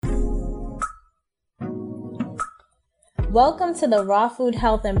Welcome to the Raw Food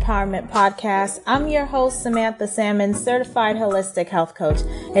Health Empowerment Podcast. I'm your host, Samantha Salmon, certified holistic health coach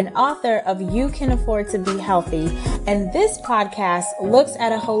and author of You Can Afford to Be Healthy. And this podcast looks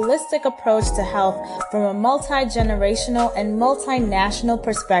at a holistic approach to health from a multi-generational and multinational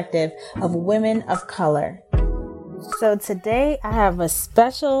perspective of women of color. So today I have a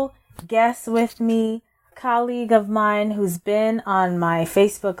special guest with me, colleague of mine who's been on my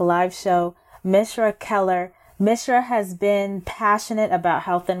Facebook Live show, Mishra Keller. Mishra has been passionate about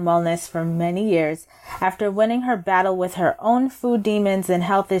health and wellness for many years. After winning her battle with her own food demons and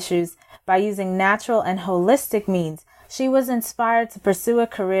health issues by using natural and holistic means, she was inspired to pursue a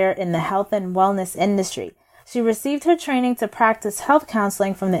career in the health and wellness industry. She received her training to practice health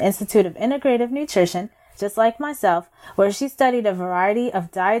counseling from the Institute of Integrative Nutrition, just like myself, where she studied a variety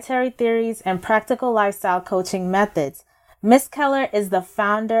of dietary theories and practical lifestyle coaching methods. Ms. Keller is the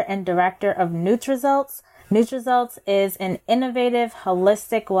founder and director of NutriResults. NutriResults is an innovative,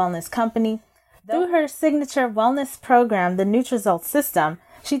 holistic wellness company. Through her signature wellness program, the NutriResults System,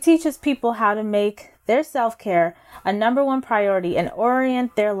 she teaches people how to make their self-care a number one priority and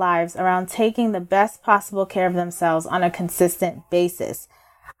orient their lives around taking the best possible care of themselves on a consistent basis.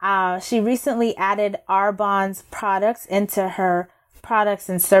 She recently added Arbonne's products into her products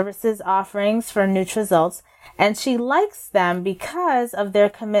and services offerings for NutriResults, and she likes them because of their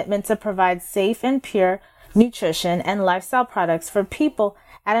commitment to provide safe and pure nutrition and lifestyle products for people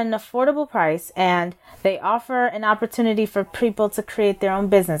at an affordable price, and they offer an opportunity for people to create their own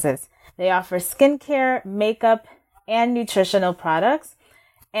businesses. They offer skincare, makeup, and nutritional products.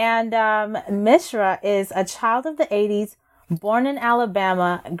 And Mishra is a child of the 80s, born in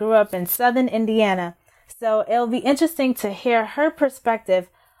Alabama, grew up in Southern Indiana. So it'll be interesting to hear her perspective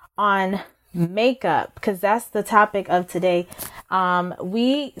on makeup, because that's the topic of today.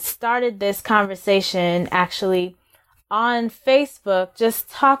 We started this conversation actually on Facebook, just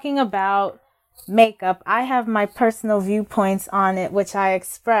talking about makeup. I have my personal viewpoints on it, which I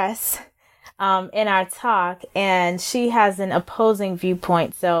express in our talk, and she has an opposing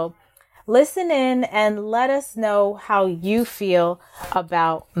viewpoint. So listen in and let us know how you feel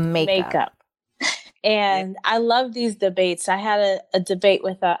about makeup. And I love these debates. I had a debate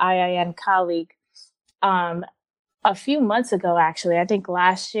with an IIN colleague a few months ago, actually, I think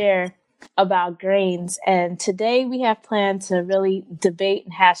last year, about grains. And today we have planned to really debate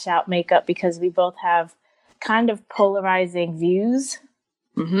and hash out makeup because we both have kind of polarizing views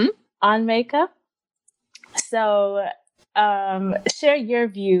on makeup. So share your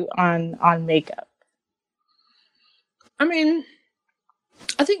view on makeup.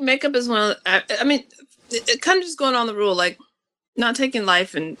 I think makeup is one of the, it kind of just going on the rule, like not taking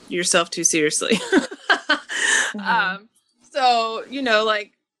life and yourself too seriously. So,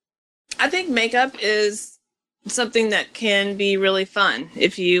 I think makeup is something that can be really fun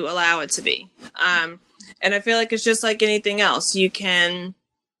if you allow it to be. And I feel like it's just like anything else. You can,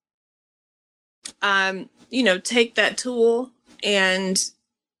 take that tool and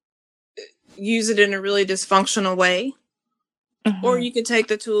use it in a really dysfunctional way. Or you could take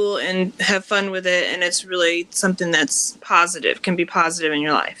the tool and have fun with it, and it's really something that's positive, can be positive in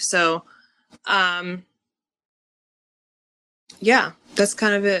your life. So, that's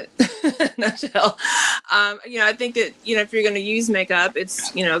kind of it in a nutshell. I think that, if you're going to use makeup,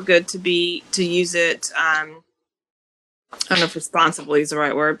 it's, good to use it. I don't know if responsibly is the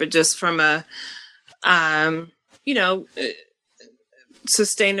right word, but just from a,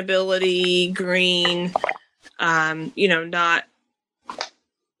 sustainability, green, not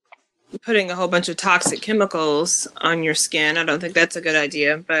putting a whole bunch of toxic chemicals on your skin. I don't think that's a good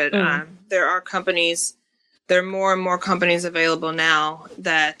idea, but there are more and more companies available now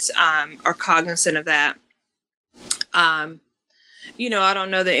that are cognizant of that. I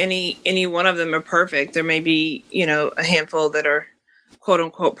don't know that any one of them are perfect. There may be, a handful that are quote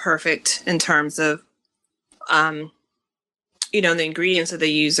unquote perfect in terms of, the ingredients that they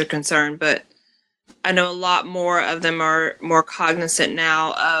use are concerned, but I know a lot more of them are more cognizant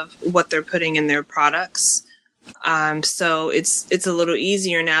now of what they're putting in their products. So it's a little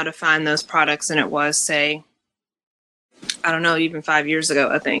easier now to find those products than it was, say, I don't know, even 5 years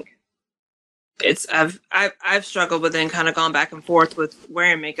ago, I think. I've struggled with it and kind of gone back and forth with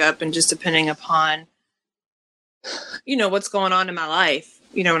wearing makeup, and just depending upon, what's going on in my life.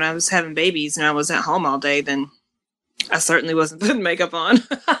 When I was having babies and I was at home all day, then I certainly wasn't putting makeup on.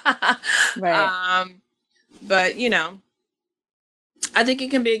 Right. But I think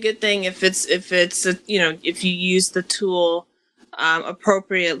it can be a good thing if you use the tool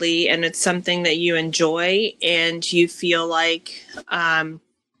appropriately, and it's something that you enjoy and you feel like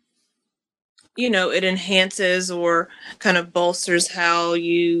it enhances or kind of bolsters how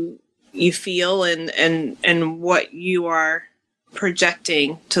you feel and what you are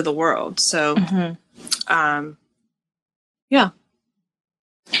projecting to the world. So, yeah.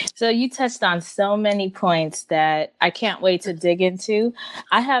 So you touched on so many points that I can't wait to dig into.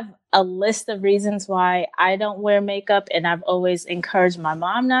 I have a list of reasons why I don't wear makeup, and I've always encouraged my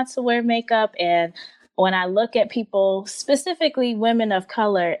mom not to wear makeup. And when I look at people, specifically women of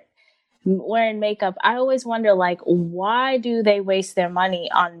color, wearing makeup, I always wonder, like, why do they waste their money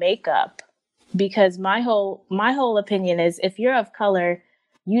on makeup? Because my whole opinion is, if you're of color,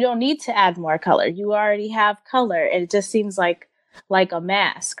 you don't need to add more color. You already have color. It just seems like a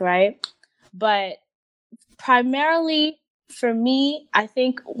mask, right? But primarily for me, I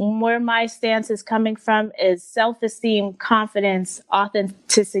think where my stance is coming from is self-esteem, confidence,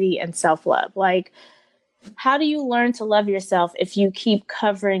 authenticity, and self-love. Like, how do you learn to love yourself if you keep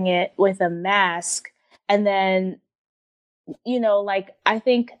covering it with a mask? And then, like, I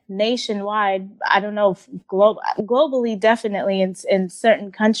think nationwide, I don't know, globally, definitely in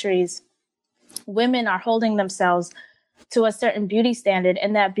certain countries, women are holding themselves to a certain beauty standard,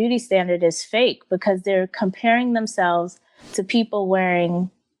 and that beauty standard is fake because they're comparing themselves to people wearing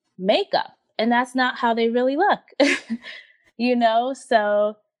makeup, and that's not how they really look.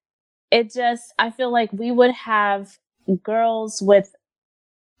 So I feel like we would have girls with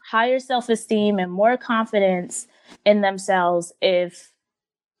higher self-esteem and more confidence in themselves if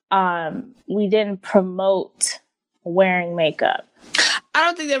we didn't promote wearing makeup. I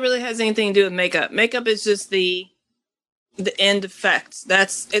don't think that really has anything to do with makeup. Makeup is just the end effect.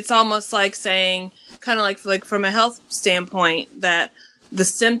 It's almost like saying, kind of like from a health standpoint, that the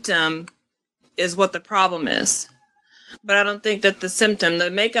symptom is what the problem is. But I don't think that the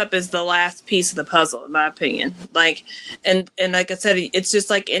makeup is the last piece of the puzzle, in my opinion. Like, and like I said, it's just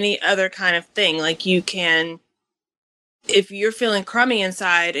like any other kind of thing. Like, you can, if you're feeling crummy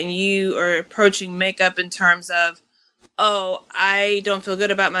inside and you are approaching makeup in terms of, oh, I don't feel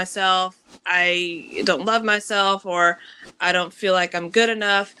good about myself, I don't love myself, or I don't feel like I'm good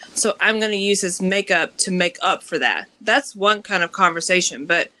enough, so I'm going to use this makeup to make up for that. That's one kind of conversation.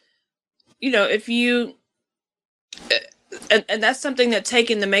 But, if you, and that's something that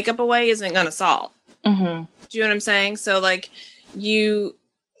taking the makeup away isn't going to solve. Mm-hmm. Do you know what I'm saying? So, like,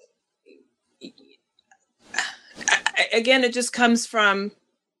 again, it just comes from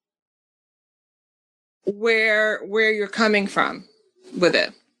where you're coming from with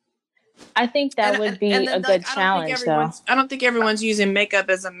it. I think that would be a good challenge, though. I don't think everyone's using makeup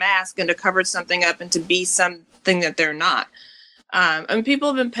as a mask and to cover something up and to be something that they're not. People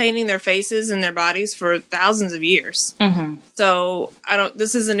have been painting their faces and their bodies for thousands of years. Mm-hmm. So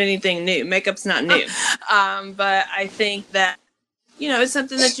this isn't anything new. Makeup's not new. But I think that, it's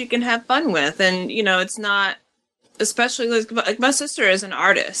something that you can have fun with. And, it's not, especially like my sister is an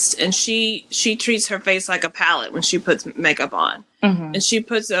artist, and she treats her face like a palette when she puts makeup on. Mm-hmm. And she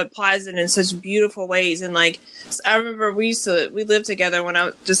applies it in such beautiful ways. And like, I remember we lived together when I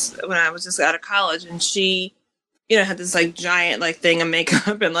was just out of college, and she, had this like giant like thing of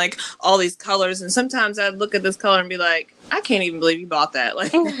makeup and like all these colors. And sometimes I'd look at this color and be like, I can't even believe you bought that.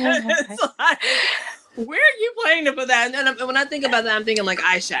 Like, it's like, where are you planning to put that? And then when I think about that, I'm thinking like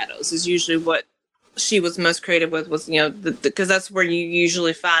eyeshadows is usually what she was most creative with, was, because that's where you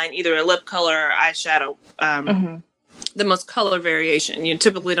usually find either a lip color or eyeshadow, mm-hmm. the most color variation. You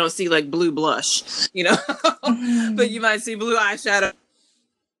typically don't see like blue blush, Mm-hmm. but you might see blue eyeshadow.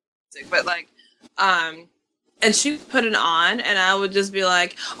 But like, and she would put it on, and I would just be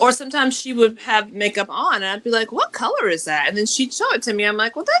like, or sometimes she would have makeup on, and I'd be like, what color is that? And then she'd show it to me. I'm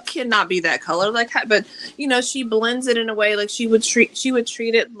like, well, that cannot be that color. Like, but she blends it in a way, like she would treat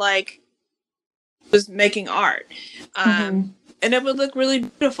it like it was making art. Mm-hmm. And it would look really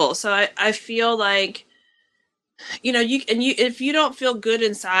beautiful. So I feel like, if you don't feel good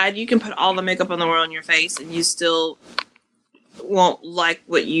inside, you can put all the makeup on the world on your face and you still won't like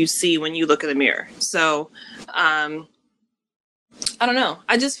what you see when you look in the mirror. So, I don't know.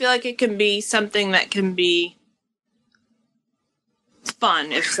 I just feel like it can be something that can be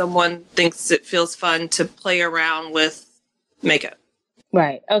fun if someone thinks it feels fun to play around with makeup.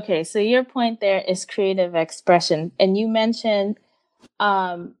 Right. Okay. So your point there is creative expression. And you mentioned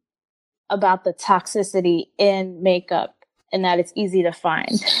about the toxicity in makeup and that it's easy to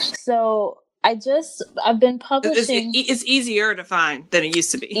find. So I've been publishing. It's easier to find than it used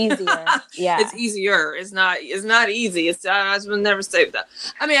to be. Easier. Yeah. It's easier. It's not easy. I would never say that.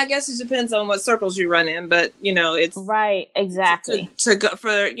 I mean, I guess it depends on what circles you run in, but it's right. Exactly. to go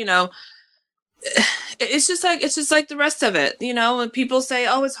for, it's just like the rest of it, you know. When people say,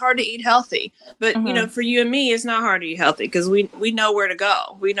 "Oh, it's hard to eat healthy," but you know, for you and me, it's not hard to eat healthy because we know where to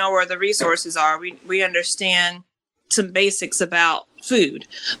go. We know where the resources are. We understand some basics about food,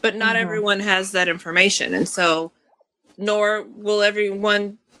 but not everyone has that information, and so nor will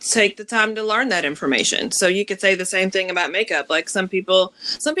everyone take the time to learn that information. So you could say the same thing about makeup. Like some people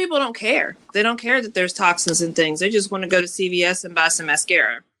don't care. They don't care that there's toxins and things. They just want to go to CVS and buy some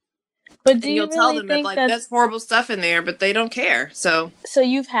mascara. But do and you you'll tell really them that think like that's horrible stuff in there, but they don't care. So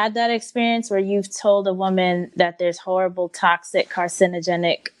you've had that experience where you've told a woman that there's horrible, toxic,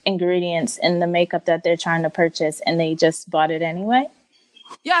 carcinogenic ingredients in the makeup that they're trying to purchase, and they just bought it anyway?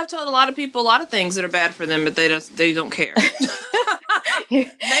 yeah, I've told a lot of people a lot of things that are bad for them, but they don't care.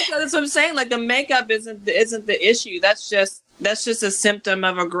 Makeup, that's what I'm saying. Like the makeup isn't the issue. That's just a symptom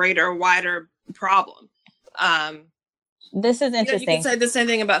of a greater, wider problem. This is interesting. You can say the same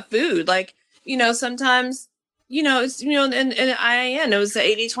thing about food. Like, you know, sometimes, you know, it's, you know, in IAN, it was the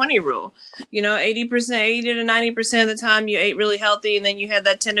 80-20 rule. You know, 80%, 80 to 90% of the time you ate really healthy, and then you had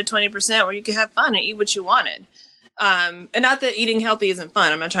that 10 to 20% where you could have fun and eat what you wanted. And not that eating healthy isn't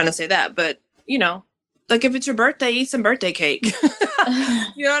fun. I'm not trying to say that, but, you know, like if it's your birthday, eat some birthday cake.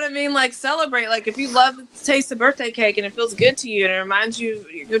 You know what I mean? Like celebrate. Like if you love the taste of birthday cake and it feels good to you and it reminds you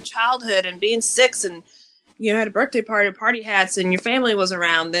of your childhood and being 6 and you had a birthday party hats and your family was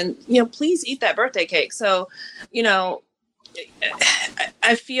around, then, you know, please eat that birthday cake. So, you know,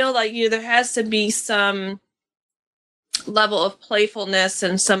 I feel like, you know, there has to be some level of playfulness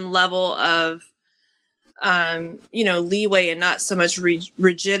and some level of, you know, leeway and not so much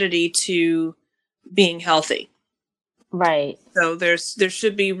rigidity to being healthy. Right. So there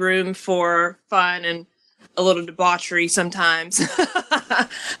should be room for fun and a little debauchery sometimes. I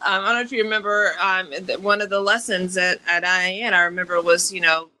don't know if you remember, one of the lessons at IAN, I remember was, you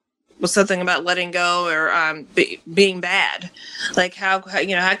know, was something about letting go or being bad. Like how,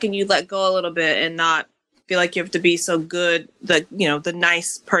 you know, how can you let go a little bit and not feel like you have to be so good, the, you know, the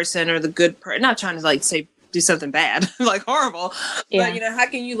nice person or the good person, not trying to like say, do something bad, like horrible, but you know, how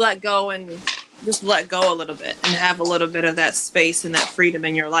can you let go and just let go a little bit and have a little bit of that space and that freedom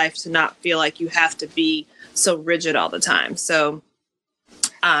in your life to not feel like you have to be so rigid all the time. So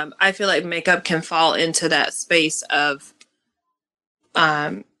I feel like makeup can fall into that space of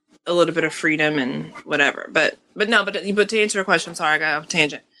a little bit of freedom and whatever. But to answer your question, sorry, I got off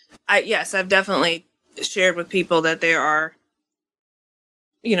tangent. Yes, I've definitely shared with people that there are,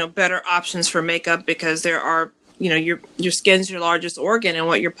 you know, better options for makeup because there are, you know, your skin's your largest organ, and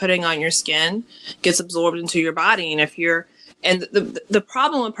what you're putting on your skin gets absorbed into your body. And if you're, and the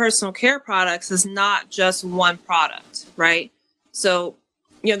problem with personal care products is not just one product, right? So,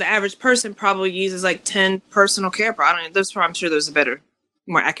 you know, the average person probably uses like 10 personal care products. I'm sure there's a better,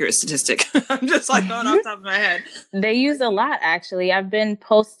 more accurate statistic. I'm just like going off the top of my head. They use a lot, actually. I've been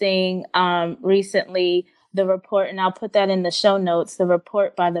posting recently the report, and I'll put that in the show notes, the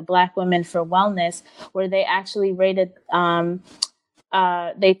report by the Black Women for Wellness, where they actually rated,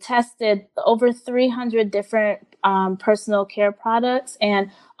 they tested over 300 different personal care products.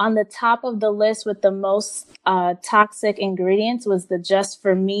 And on the top of the list with the most toxic ingredients was the Just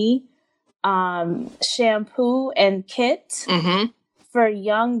For Me shampoo and kit. For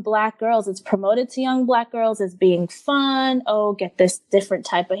young Black girls. It's promoted to young Black girls as being fun. Oh, get this different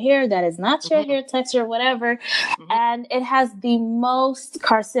type of hair that is not your hair texture, whatever. And it has the most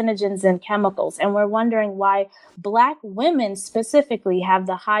carcinogens and chemicals. And we're wondering why Black women specifically have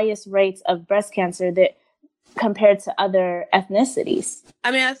the highest rates of breast cancer that compared to other ethnicities.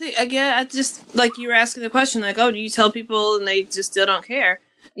 I mean, I think, again, I just, like you were asking the question, like, oh, do you tell people and they just still don't care?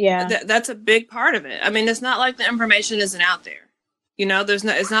 Yeah. That's a big part of it. I mean, it's not like the information isn't out there. You know,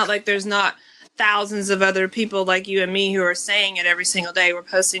 it's not like there's not thousands of other people like you and me who are saying it every single day. We're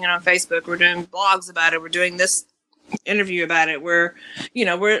posting it on Facebook. We're doing blogs about it. We're doing this interview about it. We're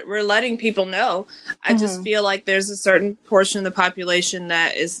letting people know. I just feel like there's a certain portion of the population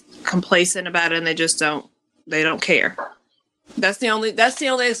that is complacent about it, and they don't care. That's the only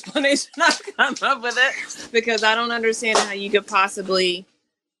explanation I've come up with it, because I don't understand how you could possibly,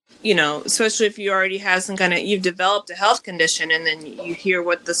 you know, especially if you already have some kind of, you've developed a health condition, and then you hear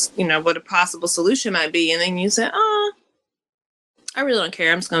what this, you know, what a possible solution might be, and then you say, oh, I really don't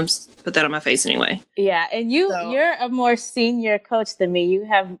care. I'm just going to put that on my face anyway. Yeah, and you're a more senior coach than me. You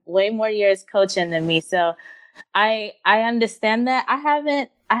have way more years coaching than me, so I understand that. I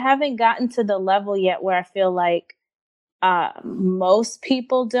haven't gotten to the level yet where I feel like most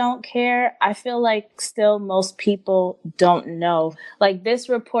people don't care. I feel like still most people don't know. Like this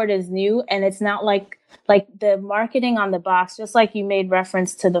report is new, and it's not like the marketing on the box, just like you made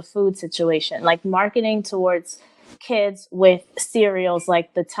reference to the food situation, like marketing towards kids with cereals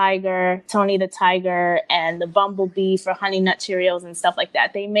like the Tiger, Tony the Tiger, and the Bumblebee for Honey Nut Cheerios and stuff like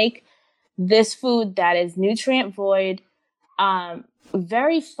that. They make this food that is nutrient void,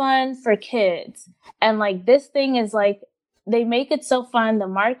 very fun for kids. And like this thing is like, they make it so fun. The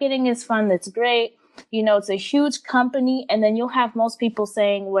marketing is fun. That's great. You know, it's a huge company. And then you'll have most people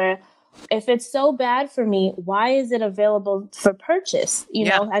saying, where if it's so bad for me, why is it available for purchase? You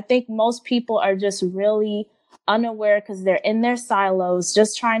know, I think most people are just really unaware because they're in their silos,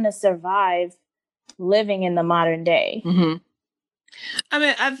 just trying to survive living in the modern day. Mm-hmm. I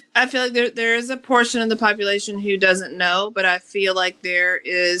mean, I feel like there is a portion of the population who doesn't know, but I feel like there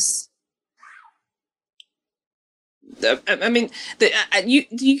is. I mean, at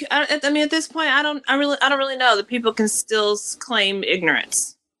this point, I don't really know that people can still claim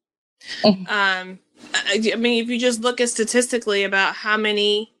ignorance. I mean, if you just look at statistically about how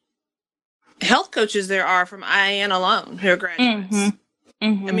many health coaches there are from IAN alone who are graduates. Mm-hmm.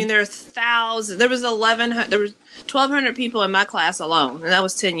 Mm-hmm. I mean, there are thousands. There was 1,200 people in my class alone, and that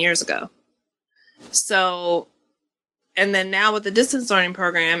was 10 years ago. So. And then now with the distance learning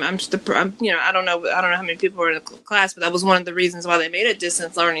program, I don't know how many people were in the class, but that was one of the reasons why they made it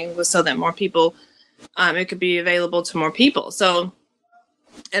distance learning, was so that more people, it could be available to more people. So,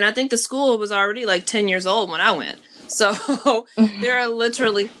 and I think the school was already like 10 years old when I went. So there are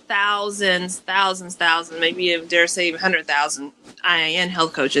literally thousands, maybe I dare say 100,000 IAN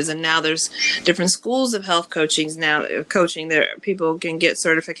health coaches. And now there's different schools of health coaching there. People can get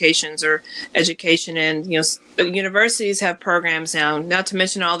certifications or education, and, universities have programs now, not to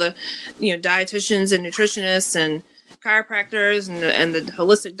mention all the, dietitians and nutritionists and chiropractors and the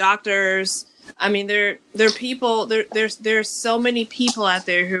holistic doctors. I mean, there are people, there's so many people out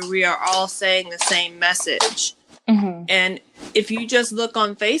there who we are all saying the same message. Mm-hmm. And if you just look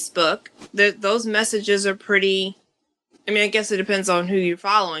on Facebook, those messages are pretty, I mean, I guess it depends on who you're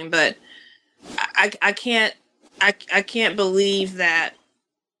following, but I can't believe that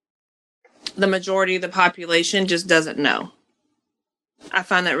the majority of the population just doesn't know. I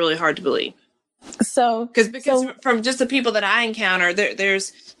find that really hard to believe. So, because from just the people that I encounter,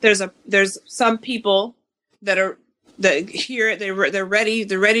 there's some people that hear it, they're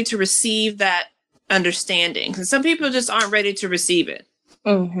ready to receive that understanding. And some people just aren't ready to receive it.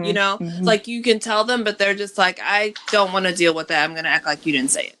 Mm-hmm, mm-hmm. Like you can tell them, but they're just like, I don't want to deal with that. I'm going to act like you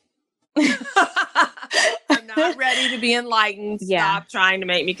didn't say it. I'm not ready to be enlightened. Yeah. Stop trying to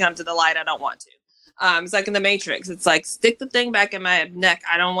make me come to the light. I don't want to. It's like in the Matrix. It's like, stick the thing back in my neck.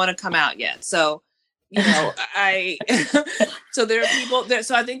 I don't want to come out yet. So, so there are people there.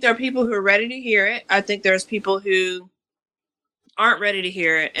 So I think there are people who are ready to hear it. I think there's people who aren't ready to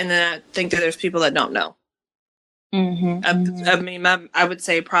hear it. And then I think that there's people that don't know. Mm-hmm. I mean, I would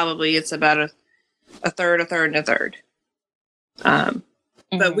say probably it's about a third.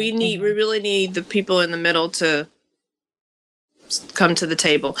 But we really need the people in the middle to come to the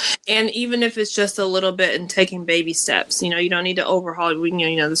table. And even if it's just a little bit and taking baby steps, you don't need to overhaul,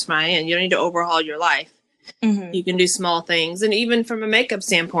 this from my end, you don't need to overhaul your life. Mm-hmm. You can do small things. And even from a makeup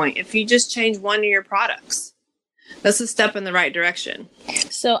standpoint, if you just change one of your products, that's a step in the right direction.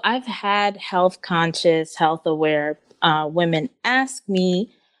 So I've had health conscious, health aware women ask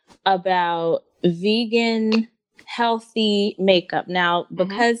me about vegan, healthy makeup. Now,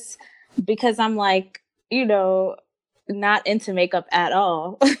 because I'm like, not into makeup at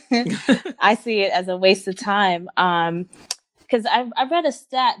all. I see it as a waste of time. Because I've read a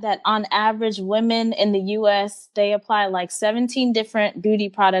stat that on average, women in the U.S., they apply like 17 different beauty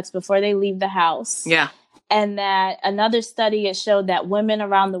products before they leave the house. Yeah. And that another study has showed that women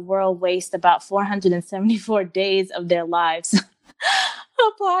around the world waste about 474 days of their lives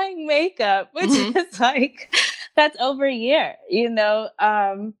applying makeup, which is like, that's over a year,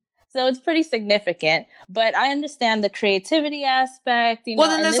 so it's pretty significant. But I understand the creativity aspect. Well,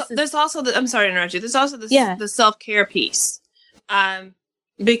 then there's also I'm sorry to interrupt you. There's also the self-care piece,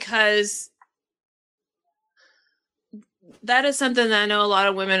 because that is something that I know a lot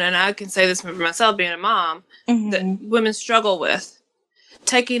of women, and I can say this for myself being a mom, that women struggle with,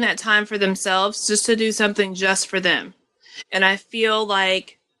 taking that time for themselves just to do something just for them. And I feel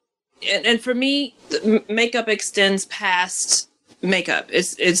like, and for me, makeup extends past makeup. It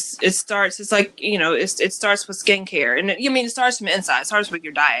starts with skincare. And it starts from inside. It starts with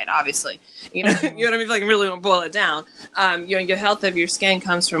your diet, obviously. You know what I mean? If I can really boil it down. Your health of your skin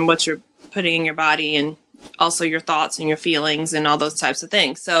comes from what you're putting in your body, and also your thoughts and your feelings and all those types of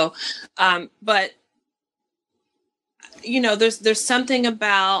things. So, but there's something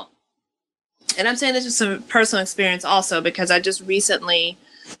about, and I'm saying this is some personal experience also, because I just recently,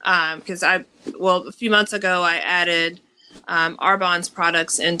 a few months ago, I added Arbonne's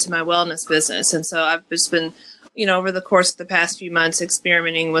products into my wellness business. And so I've just been, over the course of the past few months,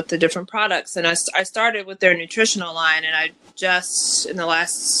 experimenting with the different products. And I started with their nutritional line, and I just, in the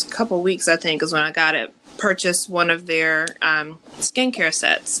last couple of weeks, I think, is when I got it, purchased one of their skincare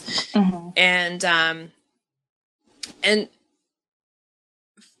sets. And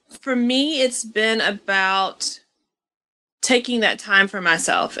for me, it's been about taking that time for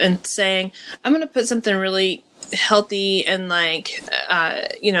myself and saying, I'm going to put something really healthy and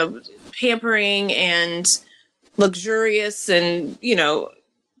pampering and luxurious and,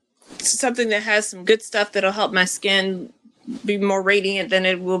 something that has some good stuff that'll help my skin be more radiant than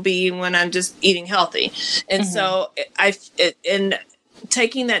it will be when I'm just eating healthy. And so in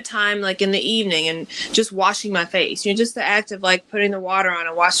taking that time, like in the evening, and just washing my face, just the act of like putting the water on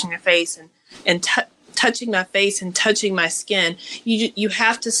and washing my face and touching my face and touching my skin, you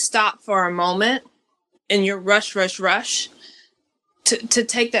have to stop for a moment in your rush to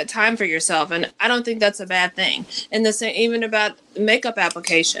take that time for yourself. And I don't think that's a bad thing. And the same even about makeup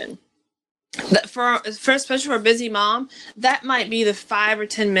application. Especially for a busy mom, that might be the 5 or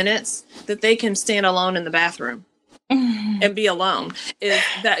 10 minutes that they can stand alone in the bathroom and be alone. Is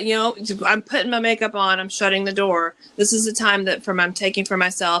that, I'm putting my makeup on, I'm shutting the door. This is the time that I'm taking for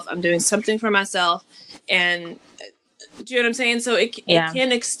myself. I'm doing something for myself. And do you know what I'm saying? So it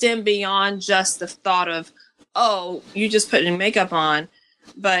can extend beyond just the thought of, oh, you just putting makeup on.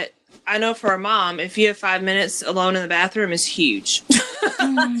 But I know for a mom, if you have 5 minutes alone in the bathroom is huge.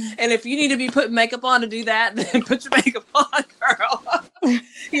 And if you need to be putting makeup on to do that, then put your makeup on, girl.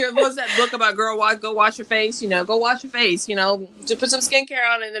 What's that book about, girl, go wash your face? Go wash your face, just put some skincare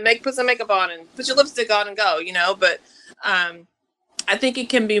on and then put some makeup on and put your lipstick on and go, But I think it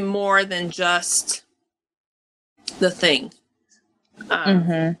can be more than just the thing.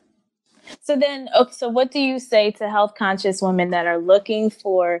 So what do you say to health conscious women that are looking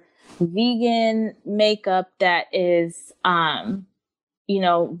for vegan makeup that is,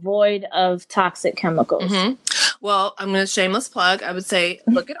 void of toxic chemicals? Well, I'm going to shameless plug. I would say,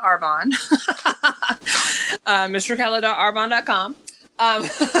 look at Arbonne, mrkeller.arbonne.com.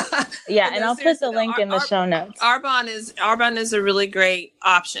 And I'll put the link in the show notes. Arbonne is a really great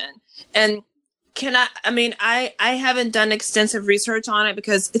option. And I haven't done extensive research on it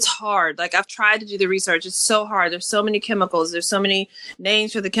because it's hard. Like, I've tried to do the research. It's so hard. There's so many chemicals. There's so many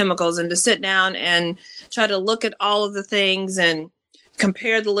names for the chemicals, and to sit down and try to look at all of the things and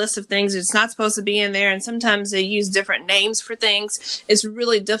compare the list of things it's not supposed to be in there. And sometimes they use different names for things. It's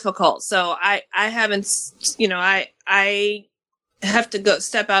really difficult. So I haven't, I have to go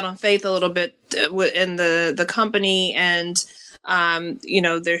step out on faith a little bit in the company and,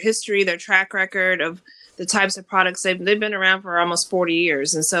 their history, their track record of the types of products they've been around for almost 40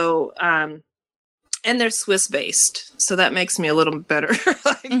 years. And so, and they're Swiss based. So that makes me a little better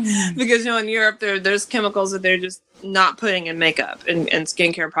because, in Europe, there's chemicals that they're just not putting in makeup and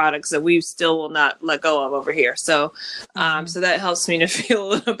skincare products that we still will not let go of over here. So, so that helps me to feel a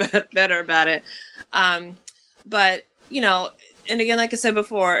little bit better about it. But, and again, like I said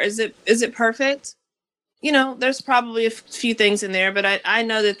before, is it perfect? There's probably a few things in there, but I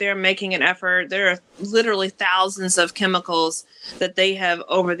know that they're making an effort. There are literally thousands of chemicals that they have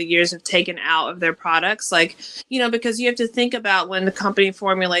over the years have taken out of their products. Because you have to think about when the company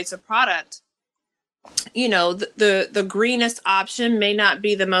formulates a product, the greenest option may not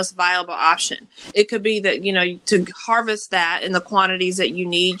be the most viable option. It could be that, to harvest that in the quantities that you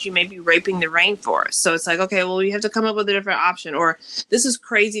need, you may be raping the rainforest. So it's like, okay, well, you have to come up with a different option, or this is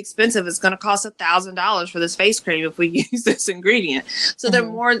crazy expensive. It's going to cost $1,000 for this face cream if we use this ingredient. So there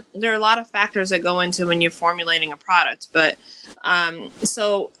are a lot of factors that go into when you're formulating a product. But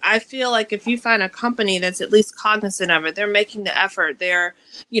so I feel like if you find a company that's at least cognizant of it, they're making the effort, they're,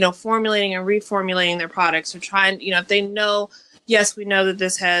 formulating and reformulating their products, or trying, if they know, yes, we know that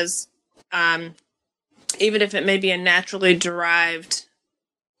this has, even if it may be a naturally derived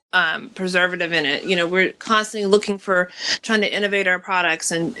preservative in it, we're constantly looking for trying to innovate our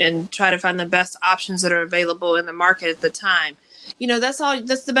products and try to find the best options that are available in the market at the time. That's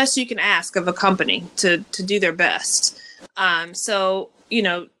the best you can ask of a company to do their best. So,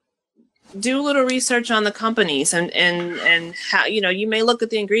 do a little research on the companies and how, you may look at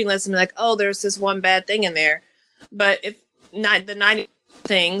the ingredient list and be like, oh, there's this one bad thing in there. But if not the 90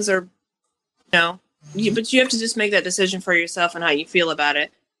 things are, but you have to just make that decision for yourself and how you feel about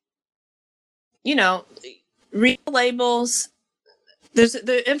it. you know, read the labels.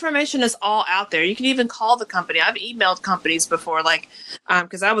 The information is all out there. You can even call the company. I've emailed companies before, like,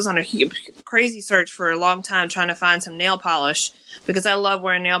 because I was on a crazy search for a long time trying to find some nail polish because I love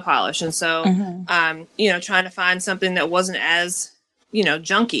wearing nail polish. And so, trying to find something that wasn't as,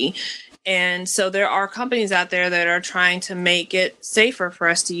 junky. And so there are companies out there that are trying to make it safer for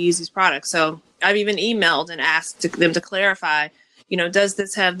us to use these products. So I've even emailed and asked them to clarify, does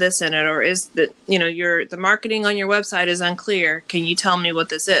this have this in it, or is that, the marketing on your website is unclear. Can you tell me what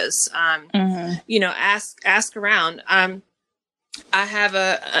this is? Ask around. I have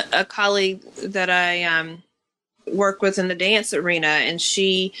a colleague that I work with in the dance arena, and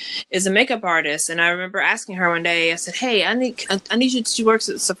she is a makeup artist. And I remember asking her one day, I said, "Hey, I need you. She works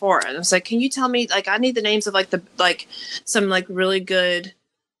at Sephora." And I was like, "Can you tell me, I need the names of some really good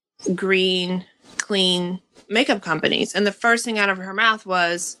green, clean makeup companies." And the first thing out of her mouth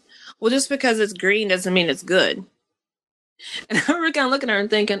was, "Well, just because it's green doesn't mean it's good." And I remember kind of looking at her and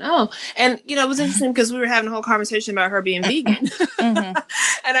thinking, oh, and it was interesting because we were having a whole conversation about her being vegan. And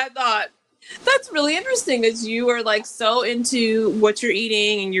I thought, that's really interesting that you are so into what you're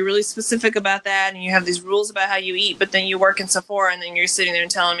eating and you're really specific about that, and you have these rules about how you eat, but then you work in Sephora and then you're sitting there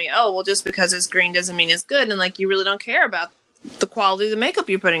and telling me, oh, well, just because it's green doesn't mean it's good. And you really don't care about the quality of the makeup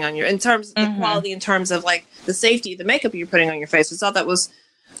you're putting on the quality in terms of the safety of the makeup you're putting on your face. I thought that was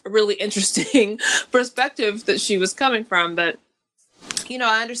a really interesting perspective that she was coming from. But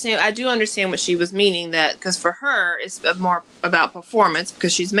I do understand what she was meaning, that because for her it's more about performance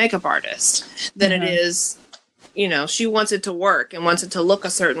because she's a makeup artist than it is, she wants it to work and wants it to look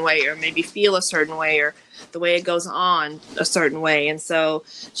a certain way or maybe feel a certain way or the way it goes on a certain way. And so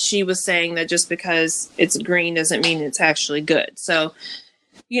she was saying that just because it's green doesn't mean it's actually good. So,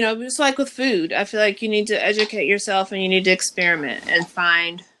 just like with food, I feel like you need to educate yourself and you need to experiment and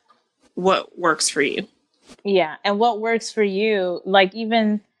find what works for you. Yeah. And what works for you,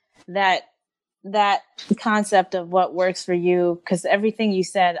 even that concept of what works for you, because everything you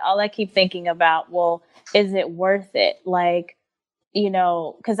said, all I keep thinking about, well, is it worth it?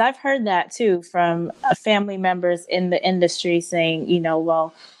 Because I've heard that too from family members in the industry saying,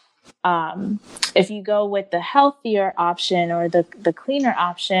 if you go with the healthier option or the cleaner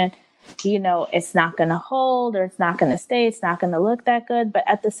option, it's not going to hold or it's not going to stay. It's not going to look that good. But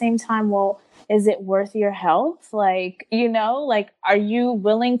at the same time, well, is it worth your health? Are you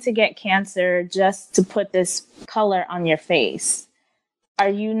willing to get cancer just to put this color on your face? Are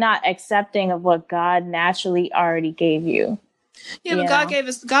you not accepting of what God naturally already gave you? Yeah, but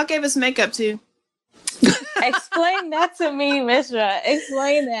God gave us makeup too. Explain that to me, Mishra.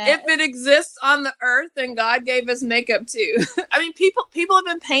 Explain that. If it exists on the earth, then God gave us makeup too. I mean, people have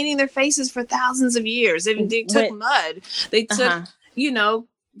been painting their faces for thousands of years. They took mud. They took,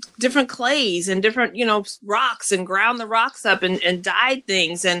 different clays and different, rocks and ground the rocks up and dyed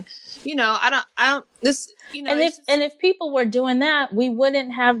things. And, I don't, this, And if people were doing that, we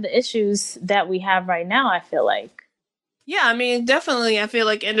wouldn't have the issues that we have right now, I feel like. Yeah, I mean, definitely. I feel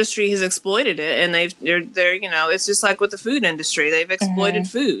like industry has exploited it, and they're it's just like with the food industry, they've exploited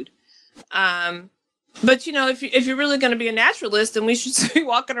food. But if you're really going to be a naturalist, then we should be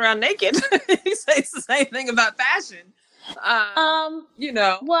walking around naked. He says the same thing about fashion. Well,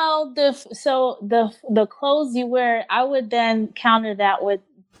 the clothes you wear, I would then counter that with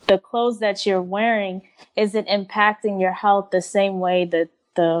the clothes that you're wearing. Is it impacting your health the same way that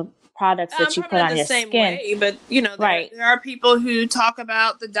the products that you put on your skin? Way, but there are people who talk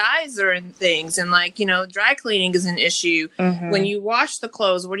about the dyes are in things, and dry cleaning is an issue. When you wash the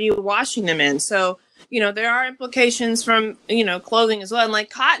clothes, what are you washing them in? So there are implications from clothing as well, and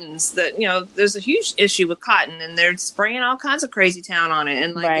cottons that there's a huge issue with cotton, and they're spraying all kinds of crazy town on it.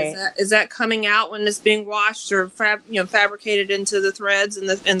 And is that coming out when it's being washed or fabricated into the threads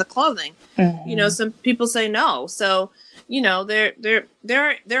and the clothing? Some people say no. So there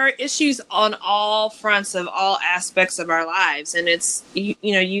are issues on all fronts of all aspects of our lives, and it's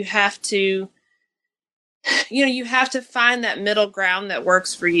you have to find that middle ground that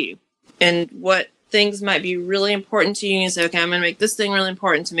works for you, and what things might be really important to you. And say, okay, I'm going to make this thing really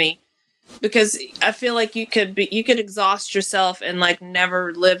important to me, because I feel like you could exhaust yourself and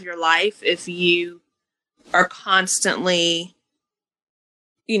never live your life if you are constantly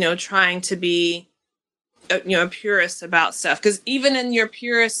trying to be a purist about stuff. Because even in your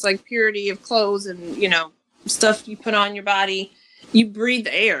purest purity of clothes and stuff you put on your body, you breathe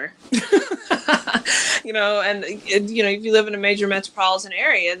air. And if you live in a major metropolitan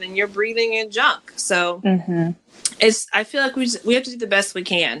area, then you're breathing in junk. So I feel like we have to do the best we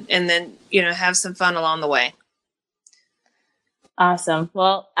can, and then have some fun along the way. Awesome.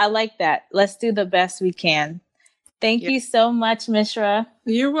 Well, I like that. Let's do the best we can. Thank you so much, Mishra.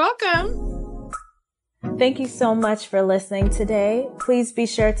 You're welcome. Thank you so much for listening today. Please be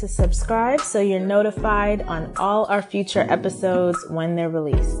sure to subscribe so you're notified on all our future episodes when they're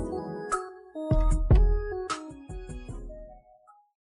released.